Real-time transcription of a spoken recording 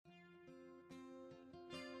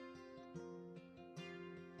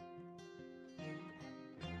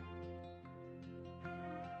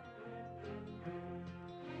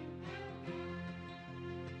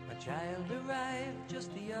child arrived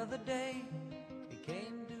just the other day. He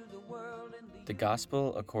came to the world in The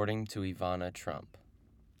Gospel according to Ivana Trump.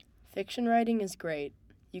 Fiction writing is great.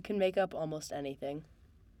 You can make up almost anything.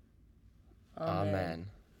 Amen.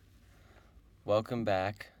 Welcome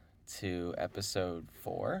back to episode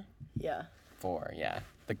 4. Yeah. 4, yeah.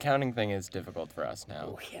 The counting thing is difficult for us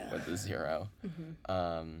now with the 0.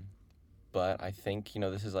 Mm-hmm. But I think,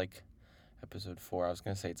 this is like episode 4. I was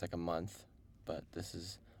going to say it's like a month, but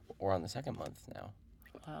we're on the second month now.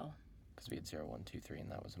 Wow. Because we had 0, 1, 2, 3,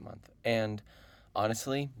 and that was a month. And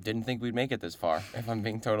honestly, didn't think we'd make it this far, if I'm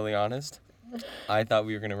being totally honest. I thought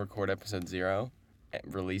we were going to record episode 0,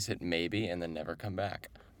 release it maybe, and then never come back.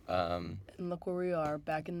 And look where we are,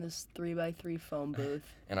 back in this 3x3 foam booth.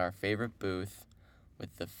 In our favorite booth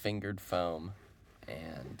with the fingered foam.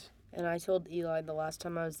 And I told Eli the last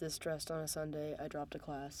time I was this stressed on a Sunday, I dropped a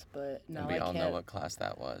class, but now we all know what class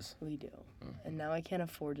that was. We do. Mm-hmm. And now I can't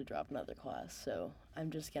afford to drop another class, so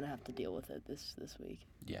I'm just going to have to deal with it this week.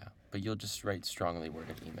 Yeah, but you'll just write strongly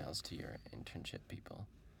worded emails to your internship people.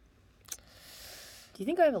 Do you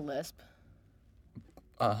think I have a lisp?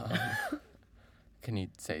 Can you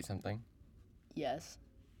say something? Yes.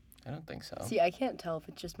 I don't think so. See, I can't tell if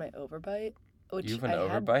it's just my overbite. You have an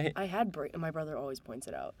overbite? I had my brother always points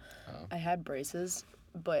it out. Oh. I had braces,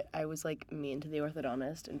 but I was mean to the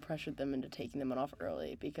orthodontist and pressured them into taking them off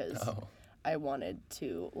early because I wanted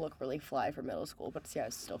to look really fly for middle school. But see, I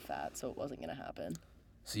was still fat, so it wasn't gonna happen.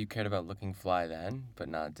 So you cared about looking fly then, but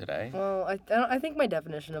not today? Well, I think my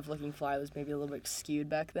definition of looking fly was maybe a little bit skewed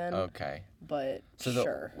back then. Okay. But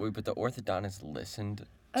sure. But the orthodontist listened.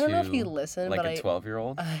 I don't know if he listened, but a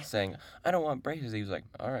 12-year-old saying, "I don't want braces." He was like,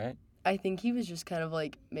 "All right." I think he was just kind of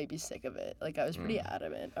maybe sick of it. I was pretty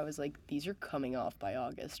adamant. I was like, "These are coming off by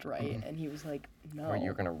August, right?" Mm-hmm. And he was like, "No." Or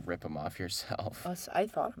you're gonna rip them off yourself. I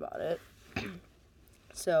thought about it.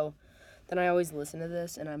 So, then I always listen to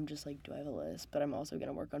this, and I'm just like, "Do I have a list?" But I'm also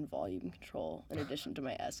gonna work on volume control in addition to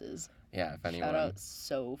my S's. Yeah, if anyone. Shout out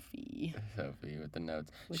Sophie. Sophie with the notes.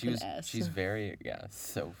 With an S. She's very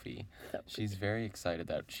Sophie. She's very excited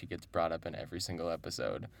that she gets brought up in every single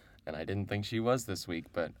episode. And I didn't think she was this week,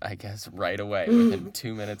 but I guess right away, within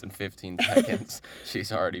 2 minutes and 15 seconds,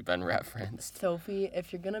 she's already been referenced. Sophie,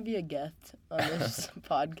 if you're gonna be a guest on this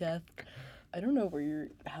podcast, I don't know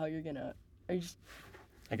how you're gonna.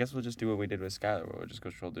 I guess we'll just do what we did with Skylar, where we'll just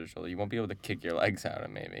go shoulder to shoulder. You won't be able to kick your legs out,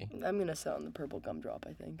 maybe. I'm gonna sit on the purple gumdrop,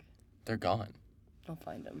 I think. They're gone. I'll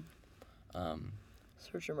find them.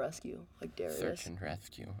 Search and rescue, like Darius. Search and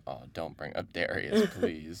rescue. Oh, don't bring up Darius,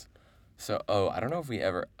 please. So, I don't know if we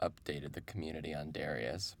ever updated the community on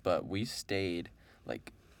Darius, but we stayed,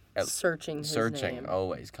 searching his name.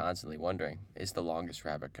 Always, constantly wondering, is the longest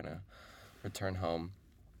rabbit gonna return home?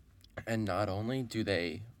 And not only do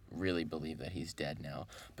they really believe that he's dead now,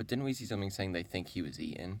 but didn't we see something saying they think he was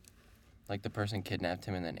eaten? Like the person kidnapped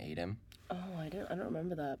him and then ate him? Oh, I don't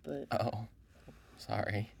remember that, but... Oh,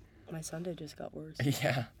 sorry. My Sunday just got worse.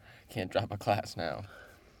 Yeah, can't drop a class now.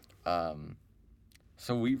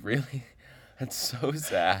 So we really, it's so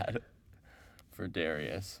sad for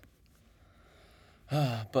Darius.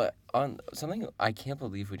 But on something, I can't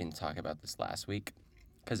believe we didn't talk about this last week,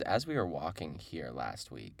 because as we were walking here last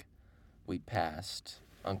week, we passed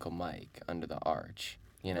Uncle Mike under the arch,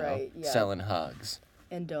 right, yeah. Selling hugs.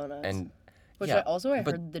 And donuts. I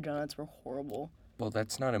heard the donuts were horrible. Well,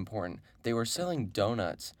 that's not important. They were selling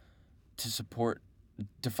donuts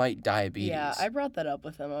to fight diabetes. Yeah, I brought that up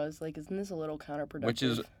with him. I was like, isn't this a little counterproductive? Which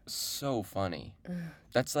is so funny.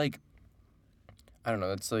 That's I don't know,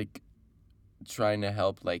 that's trying to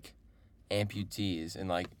help, amputees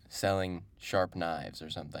and, selling sharp knives or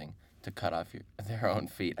something to cut off their own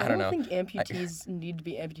feet. I don't know. I don't think amputees need to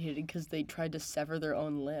be amputated because they tried to sever their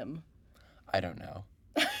own limb. I don't know.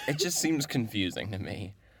 It just seems confusing to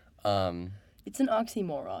me. It's an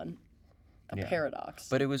oxymoron. A paradox.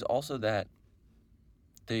 But it was also that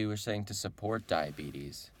they were saying to support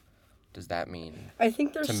diabetes. Does that mean I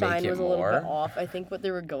think their sign was a little bit off. I think what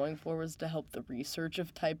they were going for was to help the research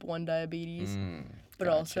of type 1 diabetes. But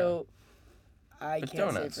gotcha. Also, I can't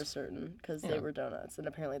donuts. say for certain because they were donuts and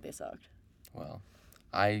apparently they sucked. Well,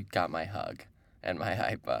 I got my hug and my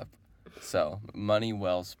hype up. So, money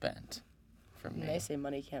well spent for me. And they say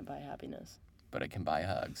money can't buy happiness. But it can buy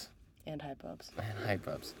hugs. And hype ups. And hype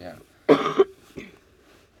ups, yeah.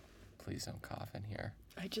 Please don't cough in here.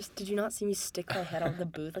 Did you not see me stick my head out of the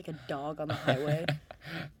booth like a dog on the highway?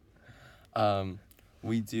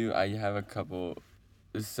 I have a couple.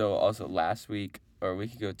 So also last week, or a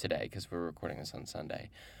week ago today, because we're recording this on Sunday,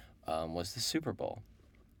 was the Super Bowl.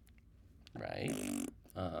 Right?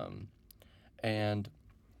 And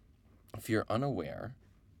if you're unaware,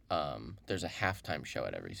 there's a halftime show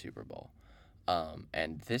at every Super Bowl.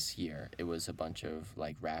 And this year, it was a bunch of,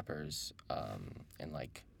 like, rappers and,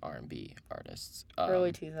 like, R&B artists.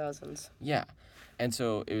 Early 2000s. Yeah. And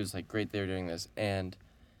so it was, like, great they were doing this. And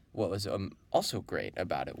what was also great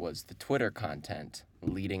about it was the Twitter content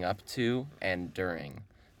leading up to and during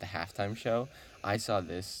the halftime show. I saw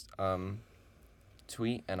this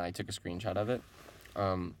tweet, and I took a screenshot of it.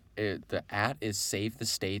 The @ is Save the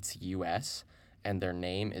States US, and their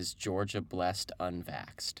name is Georgia Blessed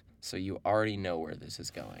Unvaxxed. So you already know where this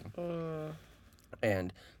is going.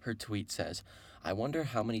 And her tweet says, I wonder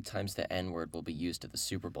how many times the N-word will be used at the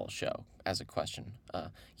Super Bowl show, as a question.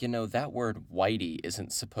 That word whitey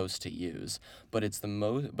isn't supposed to use, but is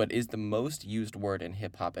the most used word in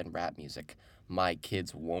hip-hop and rap music. My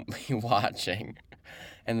kids won't be watching.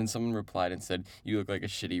 And then someone replied and said, you look like a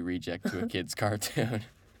shitty reject to a kid's cartoon.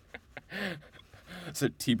 So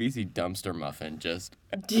TBC Dumpster Muffin just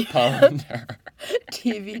pwned her.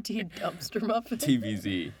 TVT Dumpster Muffin?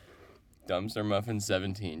 TVZ. Dumpster Muffin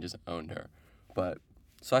 17 just owned her. But,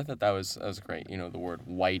 so I thought that was great. The word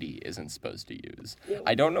whitey isn't supposed to use.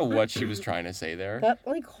 I don't know what she was trying to say there. That,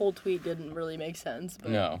 whole tweet didn't really make sense.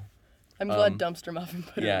 But No. I'm glad Dumpster Muffin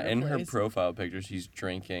put it in her in place. her profile picture, she's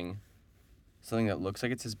drinking something that looks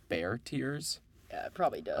like it says bear tears. Yeah, it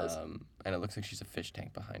probably does. And it looks like she's a fish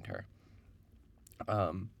tank behind her.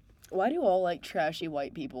 Why do all, trashy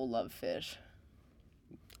white people love fish?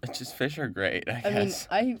 It's just fish are great, I guess.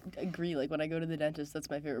 I agree. When I go to the dentist, that's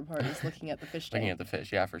my favorite part, is looking at the fish tank. Looking at the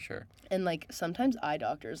fish, yeah, for sure. And, sometimes eye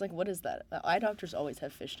doctors, what is that? Eye doctors always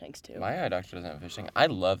have fish tanks, too. My eye doctor doesn't have a fish tank. I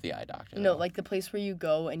love the eye doctor, No, though. the place where you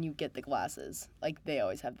go and you get the glasses. They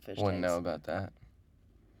always have the fish Wouldn't tanks. know about that.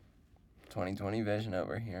 20/20 vision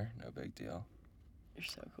over here. No big deal. You're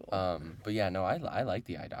so cool. But yeah, no, I like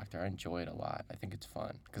the eye doctor. I enjoy it a lot. I think it's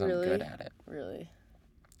fun because Really? I'm good at it. Really?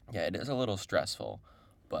 Yeah, it is a little stressful,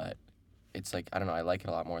 but it's I don't know, I like it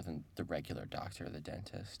a lot more than the regular doctor or the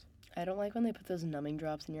dentist. I don't like when they put those numbing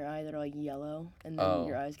drops in your eye that are yellow and then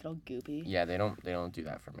your eyes get all goopy. Yeah, they don't do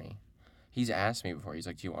that for me. He's asked me before. He's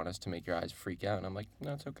like, "Do you want us to make your eyes freak out?" And I'm like,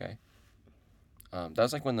 "No, it's okay." That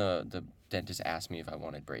was when the dentist asked me if I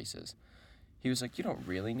wanted braces. He was like, "You don't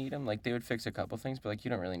really need them. They would fix a couple things, but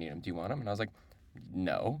you don't really need them. Do you want them?" And I was like,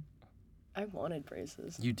 "No." I wanted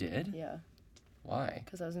braces. You did? Yeah. Why?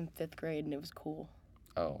 Because I was in 5th grade and it was cool.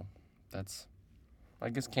 Oh, I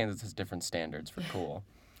guess Kansas has different standards for cool.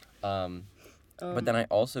 But then I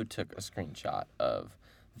also took a screenshot of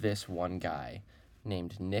this one guy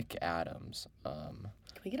named Nick Adams. Can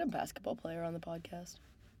we get a basketball player on the podcast?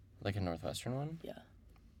 Like a Northwestern one? Yeah.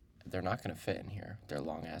 They're not going to fit in here. They're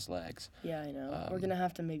long-ass legs. Yeah, I know. We're going to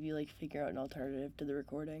have to maybe, figure out an alternative to the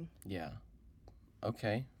recording. Yeah.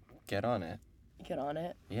 Okay. Get on it. Get on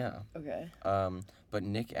it? Yeah. Okay. But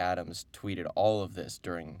Nick Adams tweeted all of this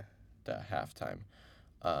during the halftime.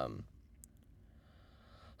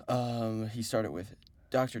 He started with,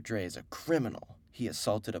 Dr. Dre is a criminal. He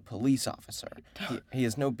assaulted a police officer. He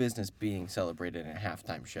has no business being celebrated in a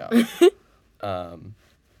halftime show.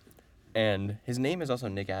 And his name is also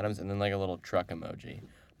Nick Adams, and then a little truck emoji.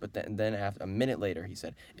 But then after, a minute later, he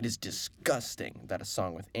said, it is disgusting that a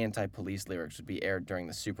song with anti-police lyrics would be aired during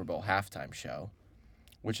the Super Bowl halftime show,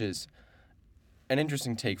 which is an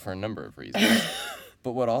interesting take for a number of reasons.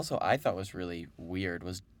 But what also I thought was really weird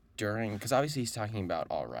was because obviously he's talking about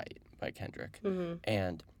All Right by Kendrick. Mm-hmm.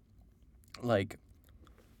 And,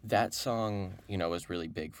 that song, was really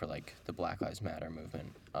big for, the Black Lives Matter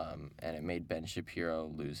movement. And it made Ben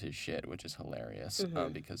Shapiro lose his shit, which is hilarious,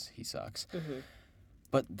 because he sucks. Mm-hmm.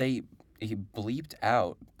 But he bleeped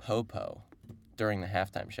out Popo during the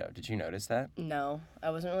halftime show. Did you notice that? No. I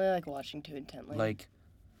wasn't really, watching too intently.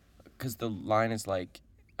 Because the line is,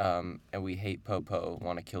 and we hate Popo,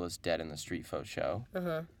 want to kill us dead in the street faux show.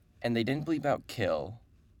 Uh-huh. And they didn't bleep out kill,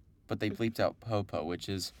 but they bleeped out Popo, which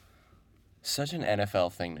is such an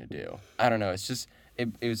NFL thing to do. I don't know. It's just,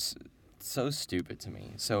 it was so stupid to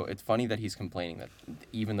me. So it's funny that he's complaining that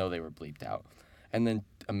even though they were bleeped out. And then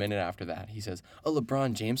a minute after that, he says, a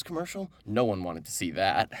LeBron James commercial? No one wanted to see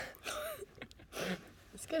that.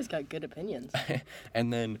 This guy's got good opinions.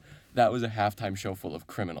 And then that was a halftime show full of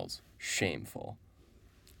criminals. Shameful.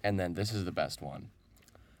 And then this is the best one.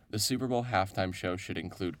 The Super Bowl halftime show should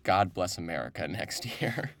include God Bless America next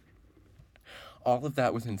year. All of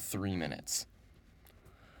that within 3 minutes.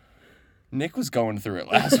 Nick was going through it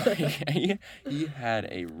last week. He had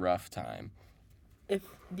a rough time. If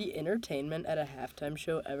the entertainment at a halftime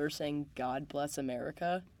show ever sang God Bless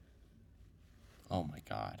America... Oh my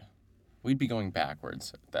God. We'd be going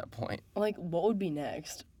backwards at that point. What would be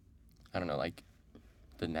next? I don't know,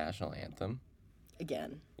 the national anthem?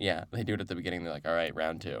 again. Yeah, they do it at the beginning. They're like, all right,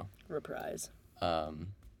 round 2. Reprise. I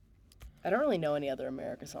I don't really know any other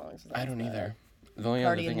America songs. I don't either. The only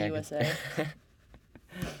Party other in thing the I USA. could...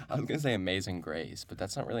 I was going to say Amazing Grace, but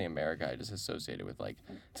that's not really America. I just associate it with, like,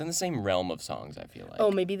 it's in the same realm of songs, I feel like.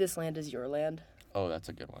 Oh, maybe This Land Is Your Land. Oh, that's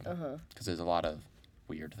a good one. Uh-huh. Because there's a lot of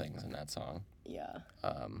weird things in that song. Yeah.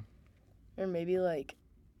 Or maybe like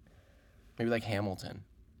Hamilton.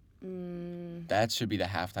 That should be the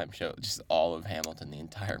halftime show. Just all of Hamilton, the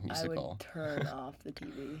entire musical. I would turn off the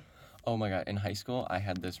TV. Oh my god, in high school, I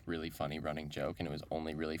had this really funny running joke, and it was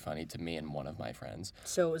only really funny to me and one of my friends.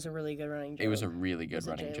 So it was a really good running joke? It was a really good Was it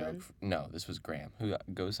running Jalen? joke. No, this was Graham, who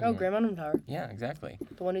goes Oh, Graham on Tower. Yeah, exactly.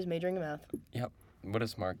 The one who's majoring in math. Yep. What a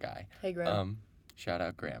smart guy. Hey, Graham. Shout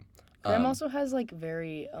out Graham. Graham also has, like,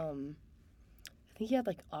 very, I think he had,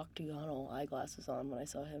 like, octagonal eyeglasses on when I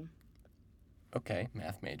saw him. Okay,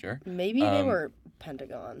 math major. Maybe they were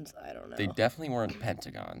pentagons. I don't know. They definitely weren't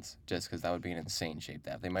pentagons, just because that would be an insane shape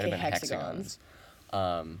to have. They might have been hexagons.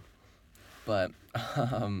 But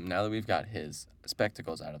now that we've got his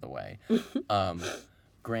spectacles out of the way,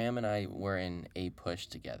 Graham and I were in A Push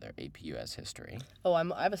together, AP US History. Oh, I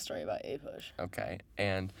have a story about A Push. Okay,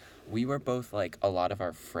 and we were both, like, a lot of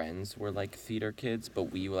our friends were, like, theater kids, but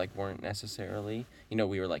we, like, weren't necessarily. You know,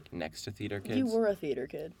 we were, like, next to theater kids. You were a theater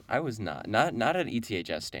kid. I was not at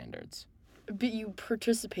ETHS standards. But you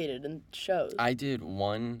participated in shows. I did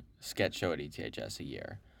one sketch show at ETHS a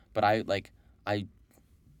year, but I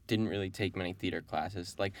didn't really take many theater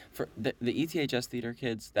classes. Like, for the ETHS theater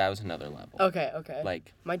kids, that was another level. Okay.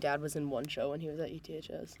 Like, my dad was in one show when he was at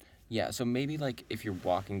ETHS. yeah, so maybe, like, if you're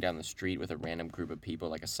walking down the street with a random group of people,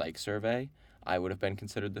 like a psych survey, I would have been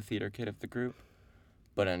considered the theater kid of the group.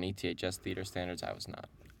 But on ETHS theater standards, I was not.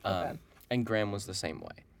 Okay. And Graham was the same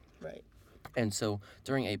way. Right. And so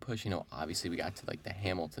during A Push, you know, obviously we got to, like, the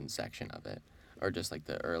Hamilton section of it, or just, like,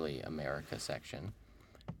 the early America section.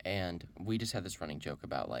 And we just had this running joke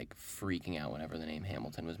about, like, freaking out whenever the name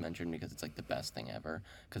Hamilton was mentioned because it's, like, the best thing ever,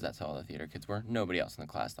 because that's how all the theater kids were. Nobody else in the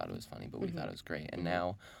class thought it was funny, but we thought it was great. And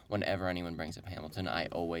now, whenever anyone brings up Hamilton, I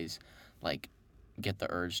always, like, get the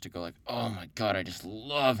urge to go, like, oh, my God, I just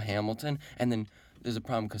love Hamilton. And then there's a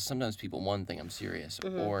problem because sometimes people, one, think I'm serious,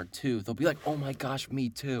 or two, they'll be like, oh, my gosh, me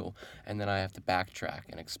too. And then I have to backtrack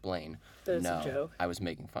and explain, That it's no, a joke. I was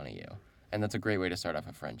making fun of you. And that's a great way to start off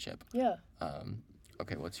a friendship. Yeah.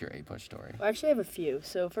 Okay, what's your A-Push story? I actually have a few.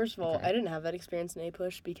 So first of all, Okay. I didn't have that experience in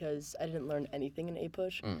A-Push because I didn't learn anything in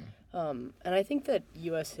A-Push. And I think that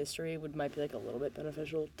U.S. history might be, like, a little bit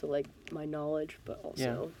beneficial to, like, my knowledge, but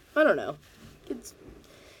also, I don't know.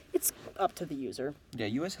 It's up to the user. Yeah,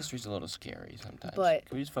 U.S. history's a little scary sometimes. But-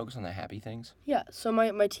 can we just focus on the happy things? Yeah, so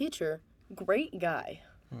my teacher, great guy,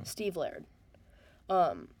 Steve Laird.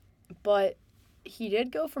 But he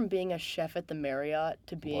did go from being a chef at the Marriott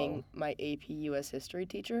to being my AP US history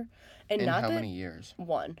teacher. And In not how that, many years?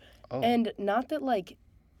 One. Oh. And not that, like,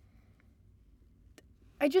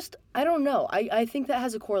 I don't know. I think that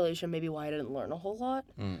has a correlation maybe why I didn't learn a whole lot.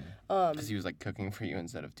 Because he was, like, cooking for you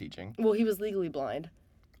instead of teaching. Well, he was legally blind.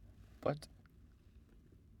 What?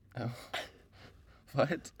 Oh.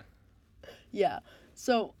 What? Yeah.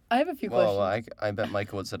 So I have a few questions. Well, I bet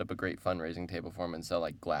Michael would set up a great fundraising table for him and sell,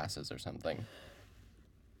 like, glasses or something.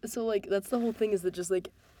 So, like, that's the whole thing is that just, like,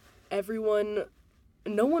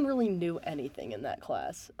 no one really knew anything in that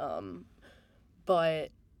class. But,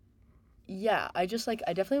 yeah, I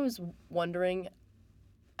definitely was wondering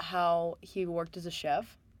how he worked as a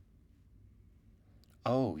chef.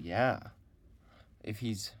 Oh, yeah. If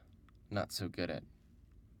he's not so good at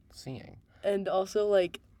seeing. And also,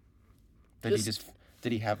 like...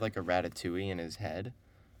 Did he have, like, a ratatouille in his head?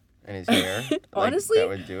 And his hair? Like, Honestly? that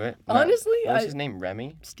would do it? Honestly, What was his name?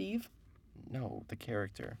 Remy? Steve? No, the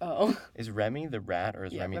character. Oh. Is Remy the rat or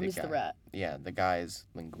is Yeah, Remy Remy's the guy? the rat. Yeah, the guy is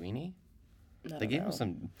Linguini? I They gave don't him know.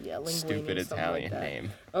 some Linguini, stupid something Italian like that.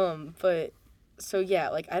 name. But so yeah,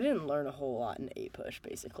 like I didn't learn a whole lot in A-Push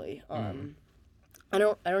basically. I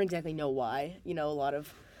don't exactly know why. You know, a lot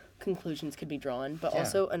of conclusions could be drawn, but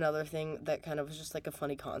also another thing that kind of was just like a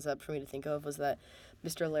funny concept for me to think of was that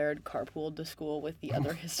Mr. Laird carpooled to school with the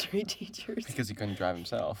other history teachers. Because he couldn't drive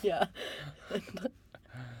himself. Yeah.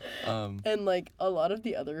 And like a lot of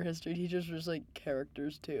the other history teachers were just like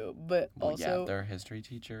characters too, but also their history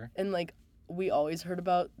teacher. and like we always heard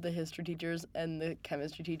about the history teachers and the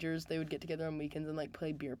chemistry teachers. They would get together on weekends and like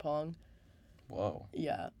play beer pong. Whoa.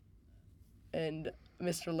 Yeah. And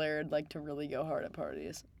Mr. Laird liked to really go hard at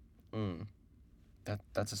parties.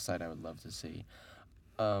 That's a sight I would love to see.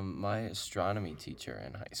 My astronomy teacher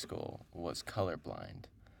in high school was colorblind,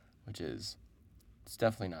 which is, it's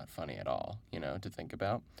definitely not funny at all, you know, to think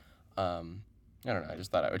about. I don't know. I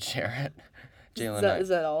just thought I would share it. Is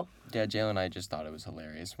that all? Yeah, Jalen and I just thought it was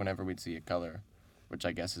hilarious whenever we'd see a color, which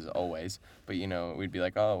I guess is always. But, we'd be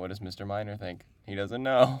like, oh, what does Mr. Minor think? He doesn't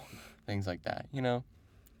know. Things like that,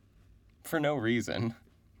 for no reason.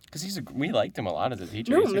 Because we liked him a lot as a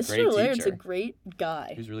teacher. No, He's a Mr. great Laird's teacher. a great guy.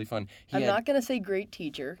 He was really fun. I'm not going to say great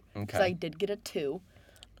teacher, because Okay. I did get a 2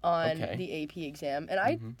 on the AP exam. And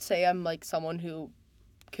I'd say I'm, like, someone who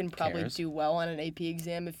can probably Cares. do well on an AP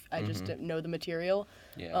exam if I just didn't know the material.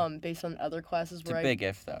 Yeah. Based on other classes It's a big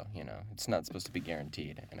if, though, It's not supposed to be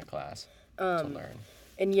guaranteed in a class to learn.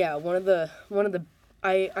 And yeah,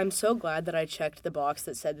 I'm so glad that I checked the box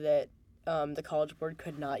that said that the College Board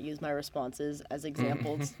could not use my responses as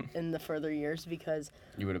examples in the further years, because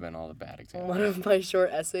You would have been all the bad examples. one of my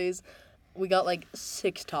short essays, we got like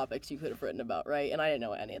 6 topics you could have written about, right? And I didn't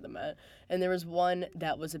know what any of them meant. And there was one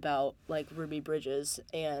that was about like Ruby Bridges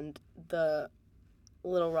and the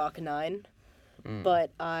Little Rock 9.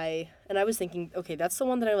 But I was thinking, okay, that's the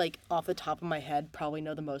one that I like off the top of my head probably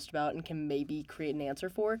know the most about and can maybe create an answer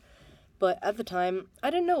for. But at the time,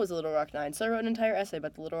 I didn't know it was the Little Rock 9, so I wrote an entire essay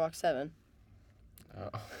about the Little Rock 7.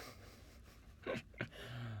 Oh,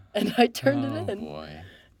 And I turned it in. Oh, boy.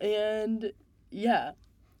 And yeah.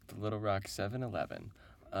 The Little Rock 7-Eleven.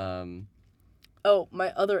 Oh,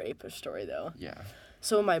 my other A-push story, though. Yeah.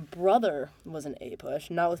 So my brother was an A-push,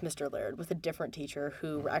 not with Mr. Laird, with a different teacher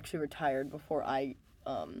who actually retired before I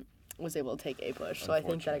was able to take A-push. So I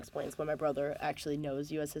think that explains why my brother actually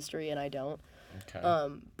knows U.S. history and I don't.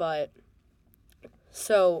 Okay.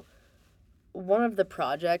 So one of the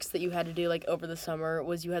projects that you had to do like over the summer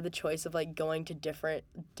was you had the choice of like going to different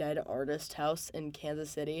dead artist house in Kansas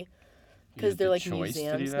City, because they're like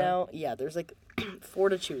museums now. Yeah, there's like 4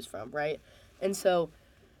 to choose from, right? And so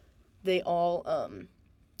they all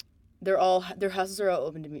their houses are all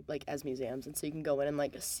open to like as museums, and so you can go in and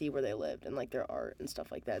like see where they lived and like their art and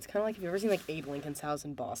stuff like that. It's kind of like, have you ever seen like Abe Lincoln's house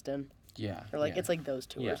in Boston? Yeah. Or like it's like those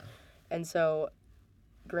tours. Yeah. And so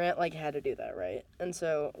Grant like had to do that, right? And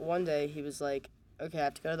so one day he was like, okay, I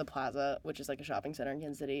have to go to the Plaza, which is like a shopping center in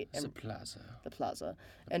Kansas City, and The Plaza.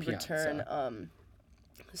 and Piazza. return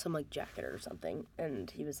some like jacket or something. And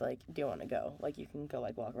he was like, do you want to go? Like you can go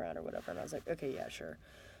like walk around or whatever. And I was like, okay, yeah, sure.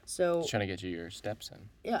 So He's trying to get you your steps in.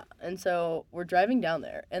 yeah, and so we're driving down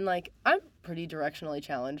there, and like I'm pretty directionally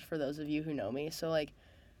challenged for those of you who know me. So like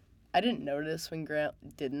I didn't notice when Grant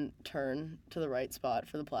didn't turn to the right spot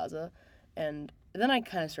for the Plaza, and then I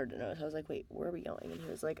kind of started to notice. I was like, wait, where are we going? And he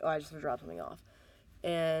was like, oh, I just dropped something off.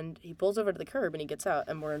 And he pulls over to the curb and he gets out,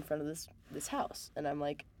 and we're in front of this house, and I'm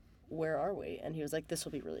like, where are we? And he was like, this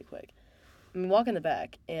will be really quick. And we walk in the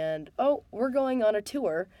back, and oh, we're going on a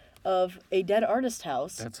tour of a dead artist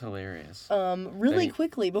house. That's hilarious. Really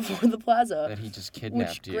quickly before the Plaza. That he just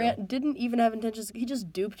kidnapped which Grant didn't even have intentions. He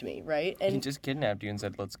just duped me, right? And he just kidnapped you and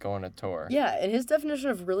said, let's go on a tour. yeah, and his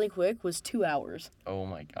definition of really quick was 2 hours. Oh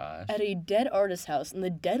my gosh. At a dead artist house in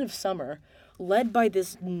the dead of summer, led by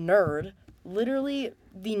this nerd, literally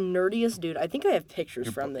the nerdiest dude. I think I have pictures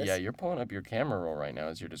from this. Yeah, you're pulling up your camera roll right now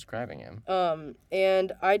as you're describing him.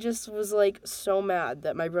 And I just was like so mad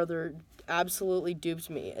that my brother absolutely duped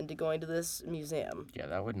me into going to this museum. Yeah,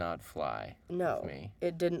 that would not fly No, with me.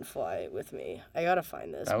 it didn't fly with me. I gotta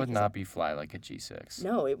find this. That would not be fly like a G6.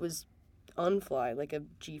 No, it was unfly like a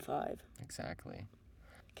G5. Exactly.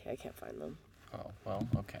 Okay, I can't find them. Oh, well,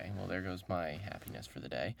 okay. Well, there goes my happiness for the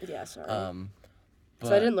day. Yeah, sorry. But,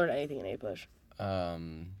 so I didn't learn anything in A-push.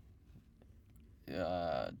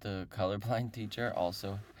 The colorblind teacher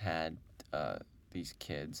also had these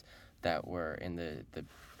kids that were in the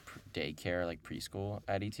daycare, like preschool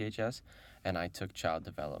at ETHS, and I took child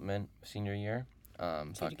development senior year.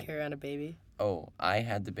 So did you carry on a baby? Oh, I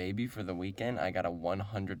had the baby for the weekend. I got a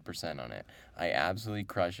 100% on it. I absolutely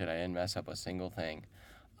crushed it. I didn't mess up a single thing,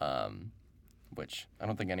 which I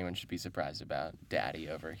don't think anyone should be surprised about. Daddy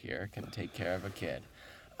over here can take care of a kid.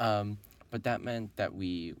 But that meant that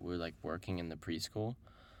we were like working in the preschool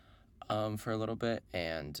for a little bit,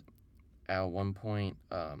 and at one point,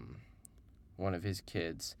 one of his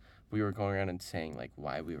kids, we were going around and saying like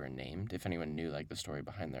why we were named, if anyone knew like the story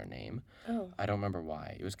behind their name. Oh. I don't remember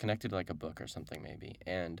why. It was connected to like a book or something maybe.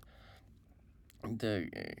 And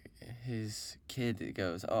his kid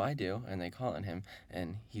goes, oh, I do, and they call on him,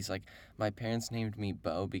 and he's like, my parents named me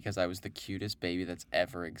Bo because I was the cutest baby that's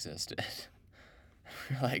ever existed.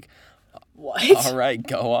 We're like, what? All right,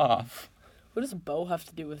 go off. What does Bo have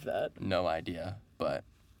to do with that? No idea, but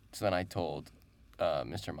so then I told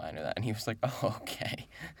Mr. Minor that, and he was like, oh, okay.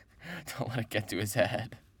 Don't let it get to his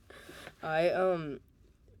head.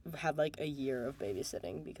 had like a year of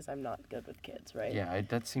babysitting because I'm not good with kids, right? Yeah,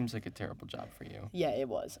 that seems like a terrible job for you. Yeah, it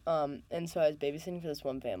was. And so I was babysitting for this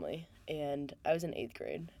one family, and I was in 8th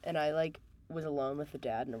grade, and I like was alone with the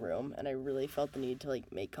dad in a room, and I really felt the need to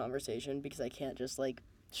like make conversation because I can't just like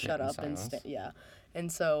shut in up and silence? yeah.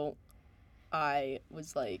 And so I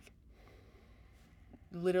was like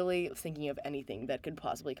literally thinking of anything that could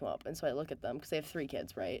possibly come up, and so I look at them because they have 3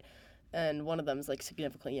 kids, right? And one of them is like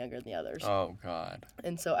significantly younger than the others. Oh, God.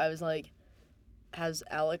 And so I was like, has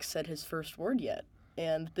Alex said his first word yet?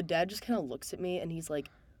 And the dad just kind of looks at me and he's like,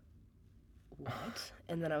 what?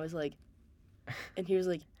 And then I was like, and he was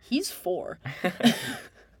like, he's 4.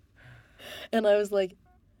 And I was like,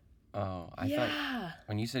 Oh, I yeah. thought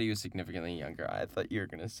when you said he was significantly younger, I thought you were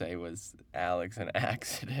going to say was Alex an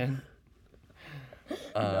accident.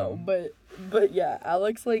 No, but yeah,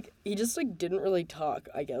 Alex, like, he just, like, didn't really talk,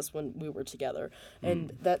 I guess, when we were together.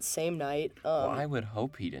 And that same night, Well, I would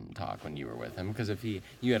hope he didn't talk when you were with him, because if you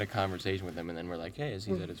had a conversation with him and then we're like, hey, has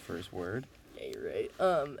he said his first word? yeah, you're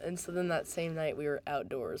right. And so then that same night we were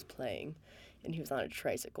outdoors playing, and he was on a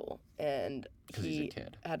tricycle, and 'Cause he's a he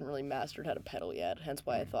kid. hadn't really mastered how to pedal yet, hence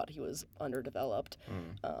why I thought he was underdeveloped.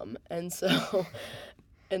 And so,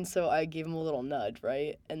 and so I gave him a little nudge,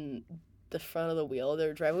 right? And the front of the wheel,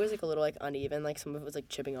 their driveway was like a little like uneven, like some of it was like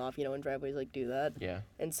chipping off, you know, when driveways like do that. Yeah.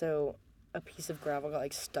 And so a piece of gravel got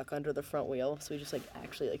like stuck under the front wheel, so he just like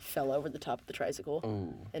actually like fell over the top of the tricycle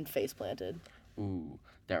Ooh. and face planted. Ooh.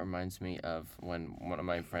 That reminds me of when one of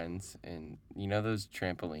my friends you know those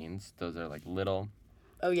trampolines? Those are like little,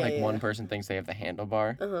 Oh yeah, like yeah. one person thinks they have the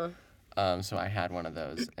handlebar. Uh-huh. So I had one of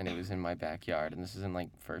those, and it was in my backyard, and this is in like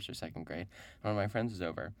 1st or 2nd grade. One of my friends was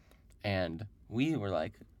over, and we were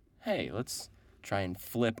like, hey, let's try and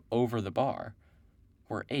flip over the bar.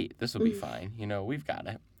 We're 8. This will be fine. You know, we've got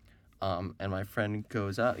it. And my friend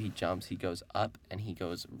goes up. He jumps. He goes up, and he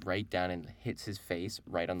goes right down and hits his face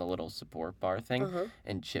right on the little support bar thing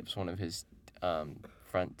and chips one of his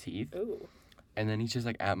front teeth. Ooh. And then he's just,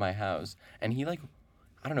 like, at my house. And he, like,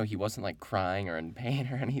 I don't know, he wasn't, like, crying or in pain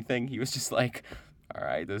or anything. He was just like, all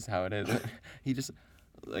right, this is how it is. He just,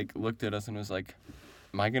 like, looked at us and was like,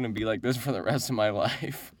 am I going to be like this for the rest of my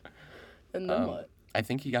life? And then what? I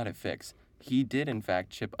think he got it fixed. He did, in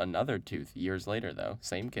fact, chip another tooth years later, though.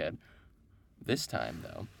 Same kid. This time,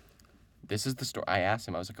 though, this is the story. I asked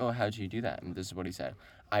him, I was like, oh, how'd you do that? And this is what he said.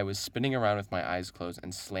 I was spinning around with my eyes closed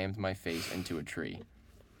and slammed my face into a tree.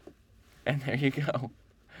 And there you go.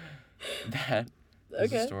 That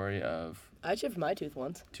is the story of I chipped my tooth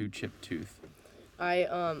once. 2 chipped tooth.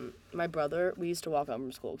 My brother, we used to walk home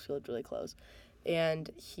from school because we lived really close. And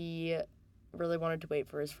he really wanted to wait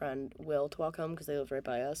for his friend Will to walk home because they lived right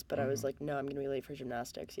by us. But I was like, no, I'm going to be late for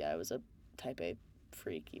gymnastics. Yeah, I was a type A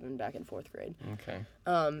freak even back in 4th grade. Okay.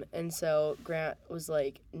 And so Grant was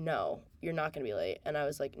like, no, you're not going to be late. And I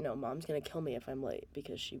was like, no, Mom's going to kill me if I'm late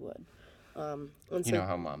because she would. And You so, know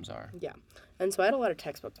how moms are. yeah. And so I had a lot of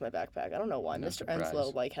textbooks in my backpack. I don't know why. No Mr. surprise.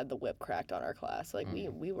 Enslow, like, had the whip cracked on our class. Like,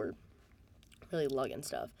 we were really lugging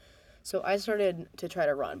stuff. So I started to try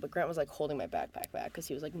to run, but Grant was, like, holding my backpack back because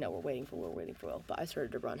he was like, no, we're waiting for Will. But I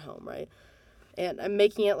started to run home, right? And I'm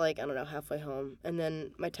making it, like, I don't know, halfway home. And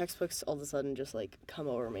then my textbooks all of a sudden just, like, come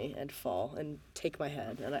over me and fall and take my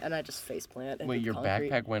head. And I just face plant. And Wait, hit your concrete.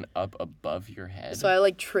 backpack went up above your head? So I,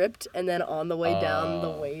 like, tripped, and then on the way down,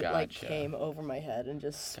 the Oh, weight, like, gotcha. came over my head and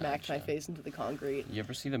just smacked my Gotcha. face into the concrete. You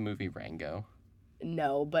ever see the movie Rango?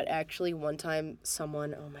 No, but actually one time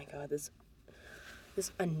someone, oh my god, this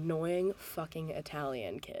annoying fucking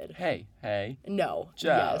Italian kid. Hey. No.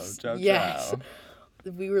 Ciao, Yes. ciao, yes. ciao.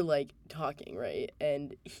 We were like talking, right?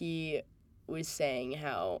 And he was saying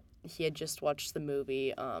how he had just watched the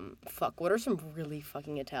movie, what are some really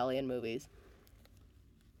fucking Italian movies?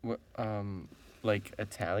 What, like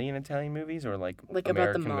Italian movies or like Like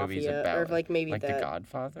American about the movies mafia, about or like maybe like that. The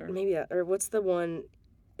Godfather? Maybe that, or what's the one,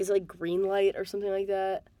 is it like Greenlight or something like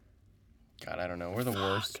that? God, I don't know. We're the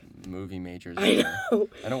worst movie majors I ever. know.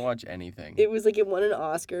 I don't watch anything. It was like it won an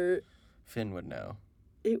Oscar. Finn would know.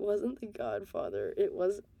 It wasn't The Godfather. It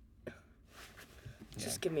was. Yeah.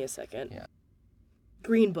 Just give me a second. Yeah.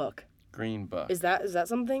 Green Book. Green Book. Is that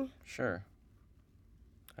something? Sure.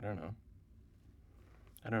 I don't know.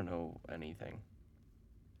 I don't know anything.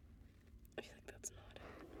 I feel like that's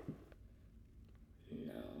not it.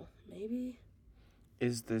 No. Maybe?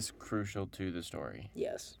 Is this crucial to the story?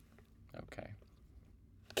 Yes. Okay.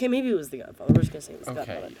 Okay, maybe it was The Godfather. We're just gonna say it was The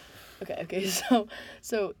Okay. Godfather. Okay,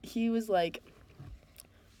 so he was like,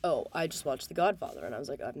 oh, I just watched The Godfather, and I was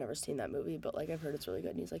like, I've never seen that movie, but like I've heard it's really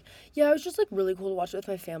good. And he's like, yeah, it was just like really cool to watch it with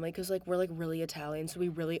my family because like we're like really Italian, so we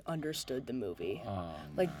really understood the movie, Oh,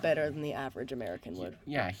 like better than the average American would.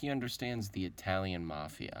 yeah, he understands the Italian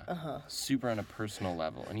mafia. Uh-huh. Super on a personal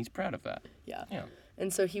level, and he's proud of that. Yeah. Yeah.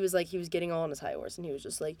 And so he was getting all on his high horse, and he was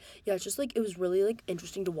just like, yeah, it's just like, it was really like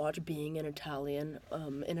interesting to watch being an Italian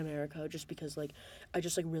in America, just because like I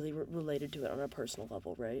just like really related to it on a personal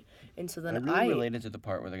level, right? And so then I really related to the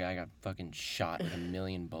part where the guy got fucking shot with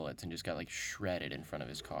 1,000,000 bullets and just got like shredded in front of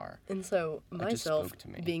his car. And so myself, spoke to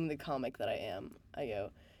me. being the comic that I am, I go,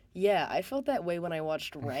 yeah, I felt that way when I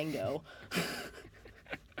watched Rango.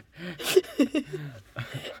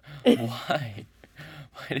 Why?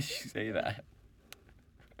 Why did you say that?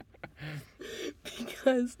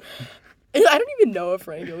 Because I don't even know if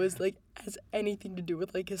Rango is like has anything to do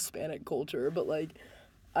with like Hispanic culture, but like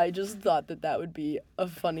I just thought that would be a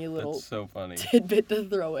funny little That's so funny. tidbit to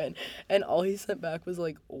throw in, and all he sent back was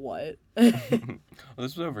like, what? Well,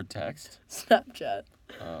 this was over text. Snapchat.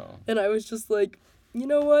 Oh, And I was just like, you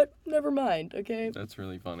know what, never mind, okay? that's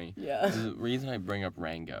really funny. Yeah. The reason I bring up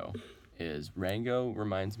Rango is Rango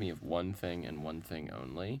reminds me of one thing and one thing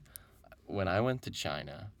only. When I went to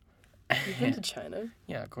China. You've been to China?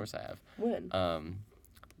 Yeah, of course I have. When?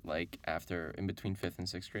 Like after, in between 5th and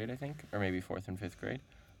 6th grade, I think, or maybe 4th and 5th grade,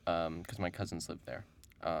 because my cousins lived there.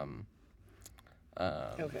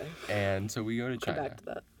 Okay. And so we go to Go China, back to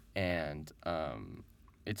that. and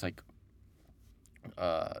it's like,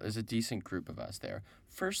 there's a decent group of us there.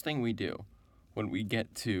 First thing we do, when we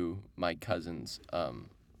get to my cousin's,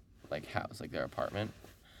 like house, like their apartment,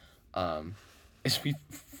 is we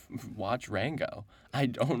watch Rango. I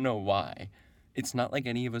don't know why. It's not like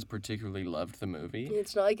any of us particularly loved the movie.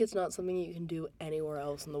 It's not like it's not something you can do anywhere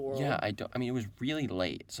else in the world. Yeah, I mean, it was really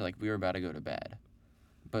late, so like we were about to go to bed.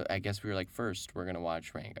 But I guess we were like, first, we're going to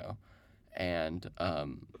watch Rango. And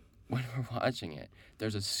when we're watching it,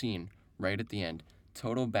 there's a scene right at the end,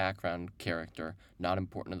 total background character, not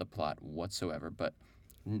important to the plot whatsoever, but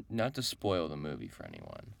not to spoil the movie for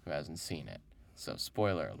anyone who hasn't seen it. So,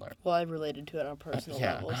 spoiler alert. Well, I related to it on a personal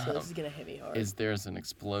Yeah, level, so this is going to hit me hard. There's an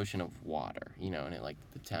explosion of water, you know, and it like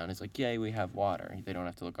the town is like, yay, we have water. They don't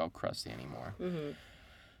have to look all crusty anymore.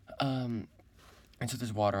 Mm-hmm. And so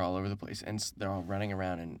there's water all over the place, and they're all running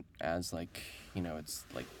around, and as like, you know, it's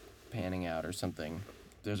like panning out or something,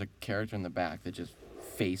 there's a character in the back that just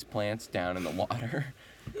face plants down in the water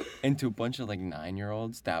into a bunch of like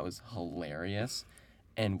 9-year-olds. That was hilarious.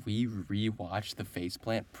 And we rewatched the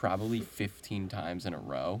faceplant probably 15 times in a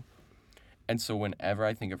row. And so whenever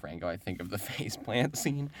I think of Rango, I think of the faceplant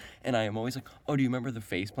scene. And I am always like, oh, do you remember the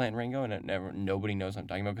faceplant, Rango? And nobody knows what I'm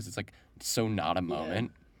talking about because it's like so not a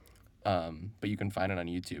moment. But you can find it on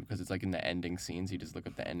YouTube because it's like in the ending scenes. You just look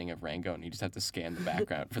at the ending of Rango and you just have to scan the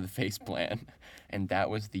background for the faceplant. And that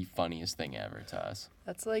was the funniest thing ever to us.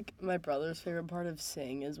 That's like my brother's favorite part of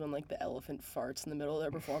Sing is when like the elephant farts in the middle of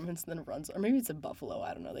their performance and then runs, or maybe it's a buffalo.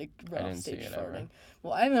 I don't know. They run off stage farting.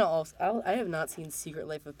 Well, I have not seen Secret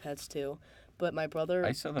Life of Pets 2, but my brother.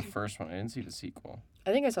 I saw the first one. I didn't see the sequel.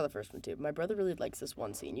 I think I saw the first one too. My brother really likes this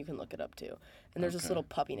one scene. You can look it up too. And there's this little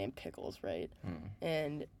puppy named Pickles, right?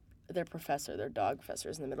 And their dog professor,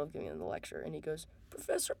 is in the middle of giving them the lecture, and he goes,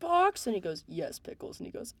 "Professor Pox," and he goes, "Yes, Pickles," and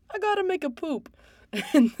he goes, "I gotta make a poop,"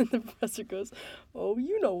 and then the professor goes, "Oh,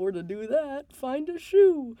 you know where to do that. Find a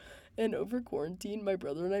shoe." And over quarantine, my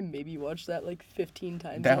brother and I maybe watched that like 15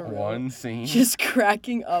 times. That in a row, one scene. just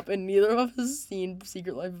cracking up, and neither of us seen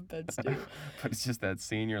Secret Life of Pets 2. But it's just that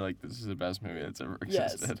scene. You're like, this is the best movie that's ever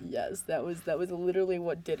existed. Yes, that was literally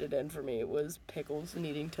what did it in for me. It was Pickles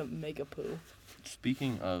needing to make a poo.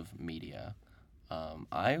 Speaking of media,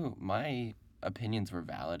 my opinions were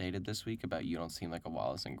validated this week about you don't seem like a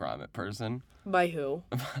Wallace and Gromit person. By who?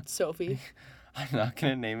 Sophie. I'm not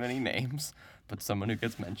gonna name any names, but someone who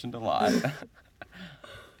gets mentioned a lot.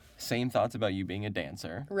 Same thoughts about you being a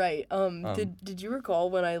dancer. Right. Did you recall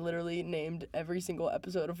when I literally named every single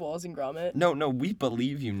episode of Wallace and Gromit? No, we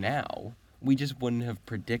believe you now. We just wouldn't have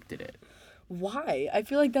predicted it. Why? I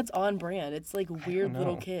feel like that's on brand. It's like weird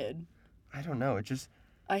little kid. I don't know. It just.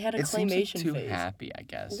 I had a it claymation seems like too phase. happy, I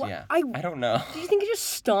guess. What? Yeah. I don't know. Do you think I just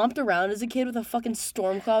stomped around as a kid with a fucking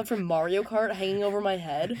storm cloud from Mario Kart hanging over my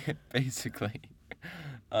head? Basically.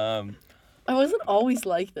 I wasn't always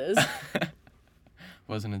like this.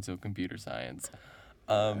 Wasn't until computer science.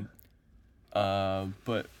 But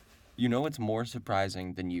you know what's more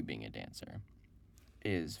surprising than you being a dancer?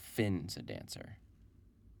 Is Finn's a dancer.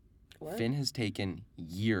 What? Finn has taken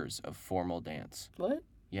years of formal dance. What?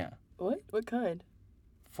 Yeah. What? What kind?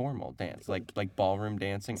 formal dance, like ballroom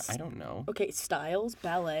dancing. I don't know. Okay, styles,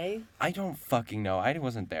 ballet. I don't fucking know. I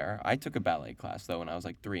wasn't there. I took a ballet class though when I was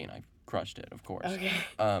like 3, and I crushed it, of course. Okay.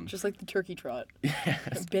 Um, Just like the turkey trot. yes.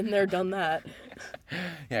 I've been there, done that.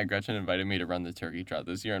 Yeah, Gretchen invited me to run the turkey trot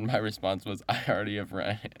this year, and my response was, I already have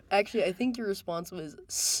run it. Actually, I think your response was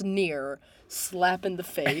sneer, slap in the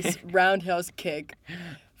face, roundhouse kick,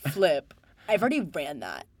 flip. I've already ran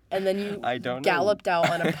that. And then you I don't know. galloped out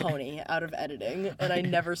on a pony out of editing, and I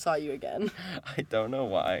never saw you again. I don't know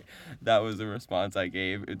why that was the response I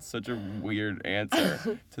gave. It's such a weird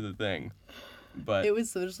answer to the thing. But It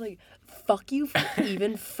was so just like, fuck you for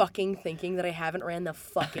even fucking thinking that I haven't ran the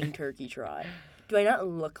fucking turkey trot. Do I not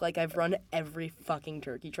look like I've run every fucking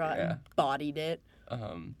turkey trot Yeah. and bodied it?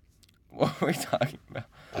 what were we talking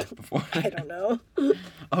about before? I don't know.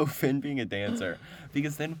 Oh, Finn being a dancer.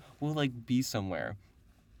 Because then we'll, like, be somewhere,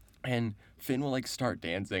 and Finn will, like, start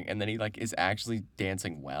dancing, and then he, like, is actually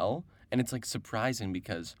dancing well, and it's, like, surprising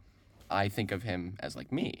because I think of him as,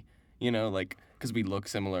 like, me, you know, like, because we look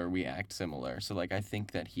similar, we act similar, so, like, I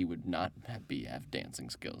think that he would not have dancing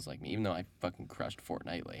skills like me, even though I fucking crushed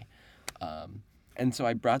fortnightly. And so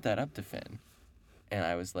I brought that up to Finn, and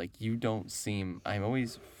I was like, you don't seem, I'm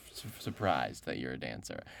always surprised that you're a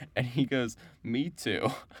dancer. And he goes, me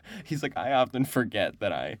too. He's like, I often forget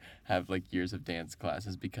that I have, like, years of dance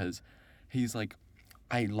classes, because he's like,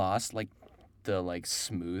 I lost, like, the, like,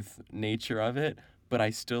 smooth nature of it, but I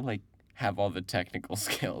still, like, have all the technical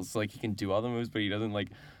skills. Like, he can do all the moves, but he doesn't, like,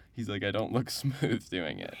 he's like, I don't look smooth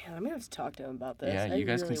doing it. Man, I'm gonna have to talk to him about this. Yeah, I you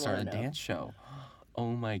guys really can start a wanna know. dance show.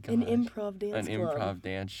 Oh my god. An improv dance An club. improv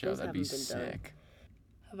dance show. Those That'd be haven't been done. sick.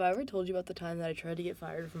 Have I ever told you about the time that I tried to get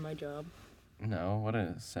fired from my job? No, what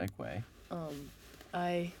a segue.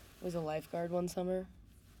 I was a lifeguard one summer,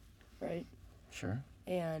 right? Sure.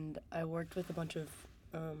 And I worked with a bunch of,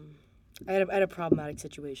 I had a problematic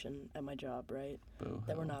situation at my job, right? Boo.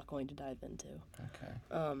 That we're not going to dive into.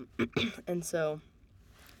 Okay. And so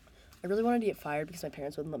I really wanted to get fired because my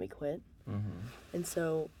parents wouldn't let me quit. And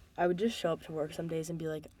so I would just show up to work some days and be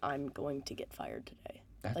like, I'm going to get fired today.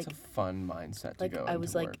 That's like, a fun mindset to Like, go I into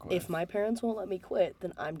was like, work with. if my parents won't let me quit,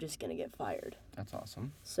 then I'm just going to get fired. That's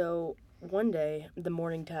awesome. So one day, the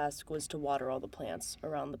morning task was to water all the plants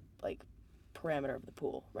around the, like, parameter of the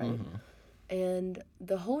pool, right? And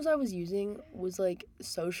the hose I was using was, like,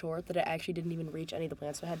 so short that it actually didn't even reach any of the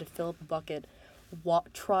plants. So I had to fill up a bucket,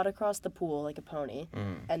 trot across the pool like a pony,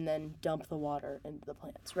 and then dump the water into the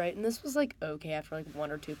plants, right? And this was, like, okay after, like,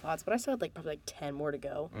 1 or 2 pots, but I still had, like, probably, like, 10 more to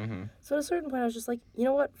go. So at a certain point, I was just like, you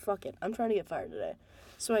know what? Fuck it. I'm trying to get fired today.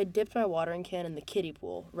 So I dipped my watering can in the kiddie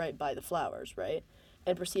pool right by the flowers, right?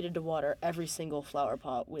 And proceeded to water every single flower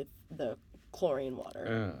pot with the chlorine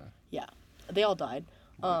water. Yeah. They all died.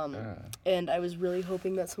 And I was really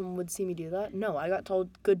hoping that someone would see me do that. No, I got told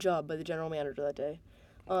good job by the general manager that day.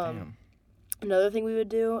 Damn. Another thing we would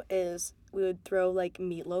do is we would throw, like,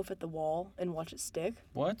 meatloaf at the wall and watch it stick.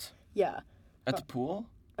 What? Yeah. At the pool?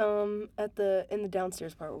 In the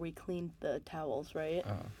downstairs part where we cleaned the towels, right?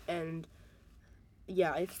 And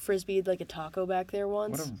yeah, I frisbeed like a taco back there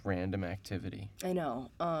once. What a random activity. I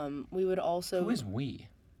know. We would also Who is we?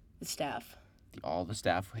 the staff. All the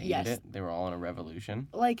staff hated Yes. it? They were all in a revolution?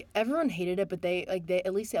 Like, everyone hated it, but they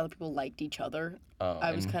at least the other people liked each other. Oh,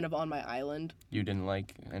 I was and kind of on my island you didn't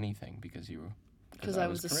like anything because you were... because I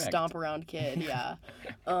was a correct. stomp around kid. Yeah.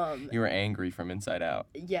 You were angry from inside out.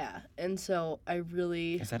 Yeah, and so I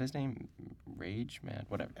really Is that his name? Rage? Mad?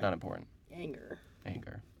 Whatever. Not important. anger.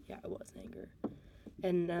 Anger. Yeah, it was anger.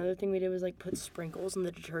 And another thing we did was, like, put sprinkles in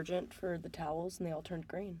the detergent for the towels, and they all turned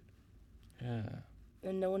green. Yeah.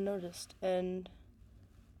 And no one noticed. And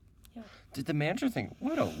yeah. Did the manager think,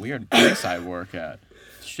 what a weird place I work at?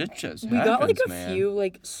 Shit just We happens, got, like, a man. few,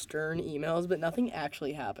 like, stern emails, but nothing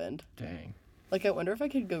actually happened. Dang. Like, I wonder if I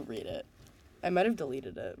could go read it. I might have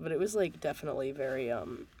deleted it, but it was, like, definitely very, I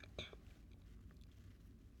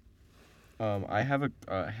have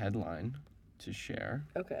a headline to share.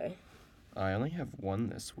 okay. I only have one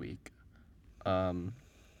this week,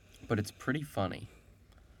 but it's pretty funny.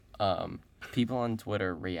 People on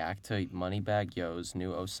Twitter react to Moneybag Yo's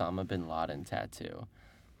new Osama bin Laden tattoo.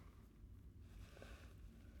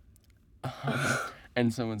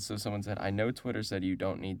 And someone said, I know Twitter said you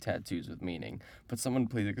don't need tattoos with meaning, but someone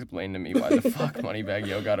please explain to me why the fuck Moneybag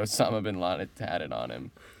Yo got Osama bin Laden tatted on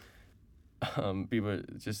him. People are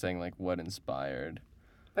just saying, like, what inspired?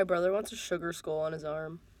 My brother wants a sugar skull on his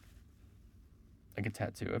arm. Like a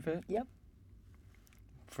tattoo of it? Yep.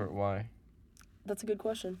 For why? That's a good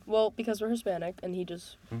question. Well, because we're Hispanic, and he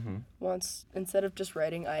just Mm-hmm. wants, instead of just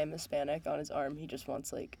writing I am Hispanic on his arm, he just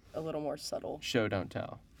wants, like, a little more subtle. Show, don't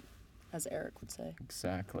tell. as Eric would say.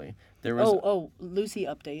 Exactly. There was. Lucy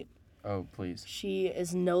update. Oh, please. She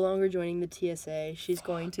is no longer joining the TSA. She's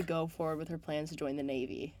going to go forward with her plans to join the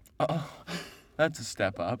Navy. Oh, that's a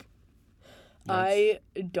step up. I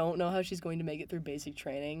don't know how she's going to make it through basic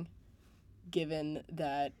training, given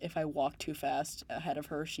that if I walk too fast ahead of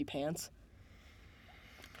her, she pants.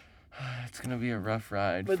 It's going to be a rough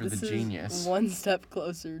ride for the genius. This is one step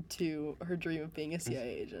closer to her dream of being a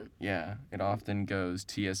CIA agent. Yeah, it often goes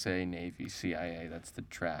TSA, Navy, CIA. That's the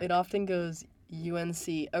track. It often goes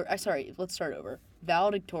UNC, let's start over.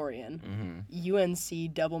 Valedictorian,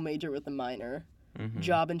 UNC double major with a minor,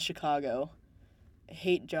 job in Chicago,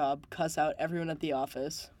 hate job, cuss out everyone at the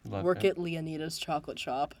office, work at Leonida's chocolate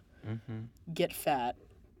shop, get fat,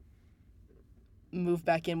 move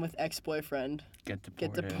back in with ex-boyfriend,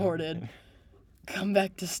 get deported, come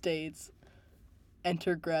back to States,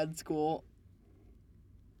 enter grad school.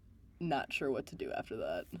 Not sure what to do after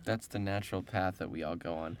that. That's the natural path that we all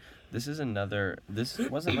go on. This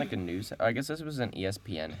wasn't like a news, I guess this was an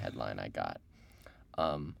ESPN headline I got.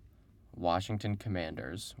 Washington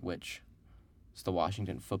Commanders, which is the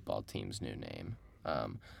Washington football team's new name.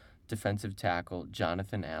 Defensive tackle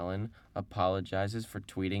Jonathan Allen apologizes for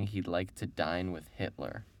tweeting he'd like to dine with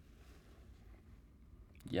Hitler.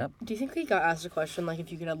 Yep. Do you think we got asked a question, like, if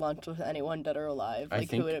you could have lunch with anyone dead or alive? Like,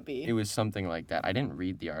 who would it be? It was something like that. I didn't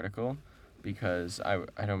read the article because I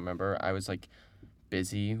don't remember. I was, like,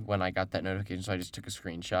 busy when I got that notification, so I just took a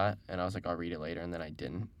screenshot, and I was like, I'll read it later, and then I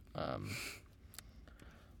didn't.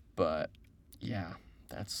 But, yeah,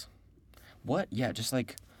 that's... What? Yeah, just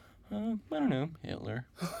like, I don't know, Hitler.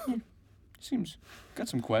 Seems... Got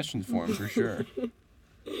some questions for him, for sure.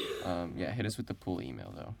 Yeah, hit us with the pool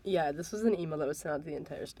email, though. Yeah, this was an email that was sent out to the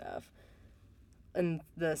entire staff. And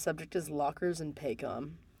the subject is lockers and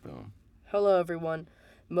Paycom. Boom. Hello, everyone.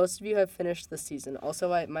 Most of you have finished this season. Also,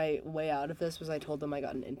 my way out of this was I told them I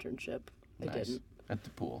got an internship. I didn't. At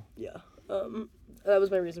the pool. Yeah. That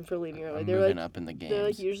was my reason for leaving early. I'm moving up in the games. They're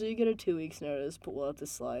like, usually you get a 2 weeks notice, but we'll have to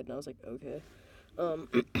slide. And I was like, okay.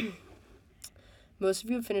 Most of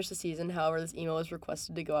you have finished the season. However, this email was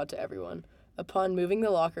requested to go out to everyone. Upon moving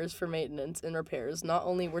the lockers for maintenance and repairs, not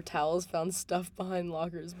only were towels found stuffed behind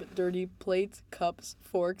lockers, but dirty plates, cups,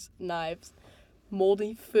 forks, knives,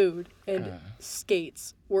 moldy food, and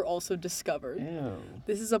skates were also discovered. Ew.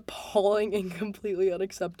 This is appalling and completely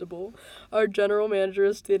unacceptable. Our general manager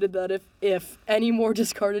has stated that if any more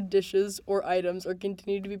discarded dishes or items are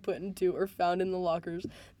continued to be put into or found in the lockers,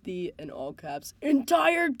 the, in all caps,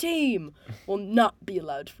 entire team will not be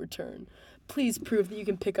allowed to return. Please prove that you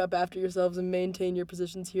can pick up after yourselves and maintain your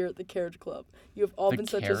positions here at the Carriage Club. You have all been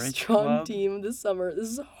such a strong team this summer. This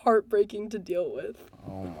is heartbreaking to deal with.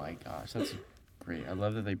 Oh my gosh, that's great. I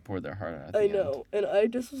love that they poured their heart out at the end. I know, and I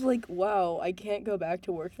just was like, wow, I can't go back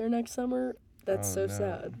to work there next summer. That's so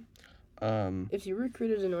sad. If you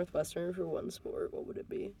recruited a Northwestern for one sport, what would it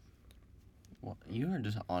be? Well, you are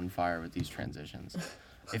just on fire with these transitions.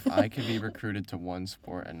 If I could be recruited to one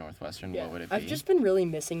sport at Northwestern, what would it be? I've just been really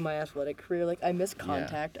missing my athletic career. Like, I miss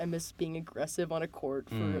contact. I miss being aggressive on a court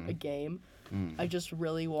for a game. I just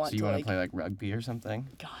really want to, So you want to play, like, rugby or something?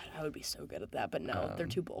 God, I would be so good at that. But no, they're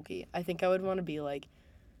too bulky. I think I would want to be, like,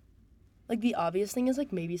 the obvious thing is,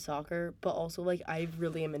 like, maybe soccer. But also, like, I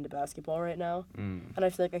really am into basketball right now. And I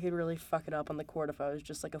feel like I could really fuck it up on the court if I was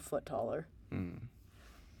just, like, a foot taller.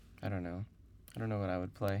 I don't know. I don't know what I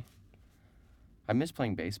would play. I miss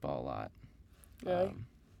playing baseball a lot. Really?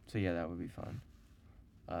 So yeah, that would be fun.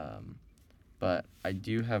 But I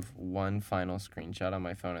do have one final screenshot on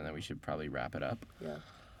my phone, and then we should probably wrap it up.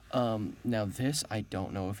 Yeah. Now this, I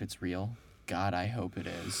don't know if it's real. God, I hope it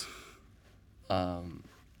is.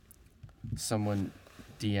 Someone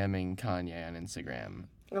DMing Kanye on Instagram.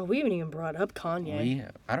 Oh, we haven't even brought up Kanye.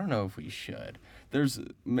 I don't know if we should. We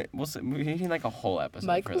need like a whole episode for that.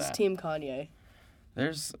 Michael's team Kanye.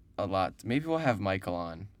 There's a lot. Maybe we'll have Michael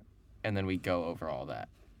on, and then we go over all that.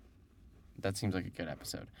 That seems like a good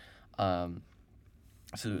episode.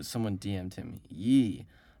 So someone DM'd him,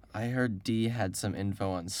 I heard D had some info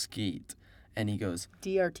on Skeet. And he goes...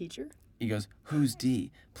 D, our teacher? He goes, who's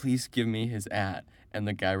D? Please give me his @ And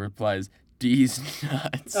the guy replies, D's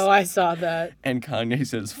nuts. Oh, I saw that. And Kanye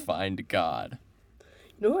says, find God.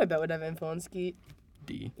 You know who I bet would have info on Skeet?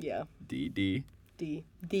 D. Yeah. D. D. D.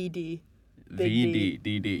 D.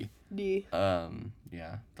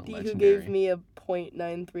 Yeah, the D, legendary. who gave me a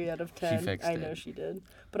 .93 out of 10. She fixed I know she did.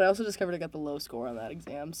 But I also discovered I got the low score on that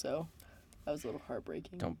exam, so that was a little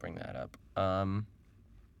heartbreaking. Don't bring that up.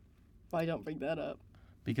 Why don't bring that up?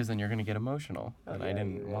 Because then you're going to get emotional. Oh, And yeah, I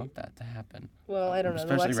didn't you're want that to happen. Well, I don't know.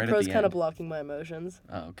 The Especially right at Lexipro's the kind of end. blocking my emotions.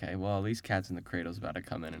 Oh, okay. Well, at least Cats in the Cradle's about to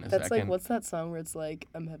come in a That's second. like, what's that song where it's like,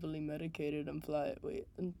 I'm heavily medicated, I'm fly. Wait.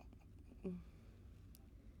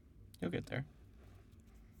 You'll get there.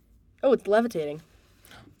 Oh, it's Levitating.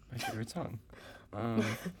 My favorite song.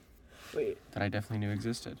 Wait. That I definitely knew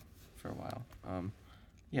existed for a while.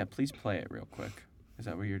 Yeah, please play it real quick. Is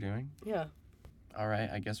that what you're doing? Yeah. All right,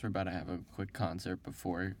 I guess we're about to have a quick concert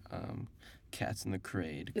before Cats in the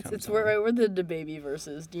Crade comes It's on. right where the DaBaby verse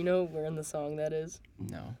is. Do you know where in the song that is?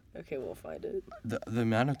 No. Okay, we'll find it. The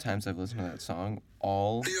amount of times I've listened to that song,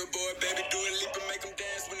 all...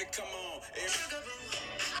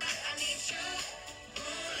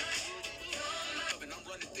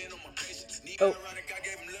 Oh.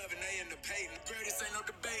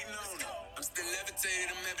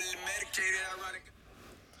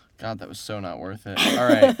 God, that was so not worth it. All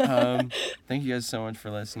right. Thank you guys so much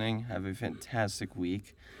for listening. Have a fantastic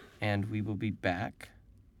week. And we will be back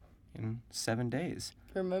in 7 days.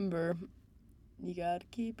 Remember, you gotta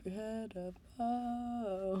keep your head up.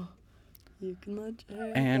 Oh, you can let your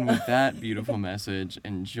hair And down. with that beautiful message,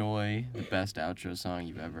 enjoy the best outro song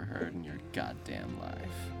you've ever heard in your goddamn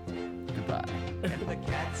life. Goodbye. The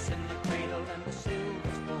cats in the cradle and the silver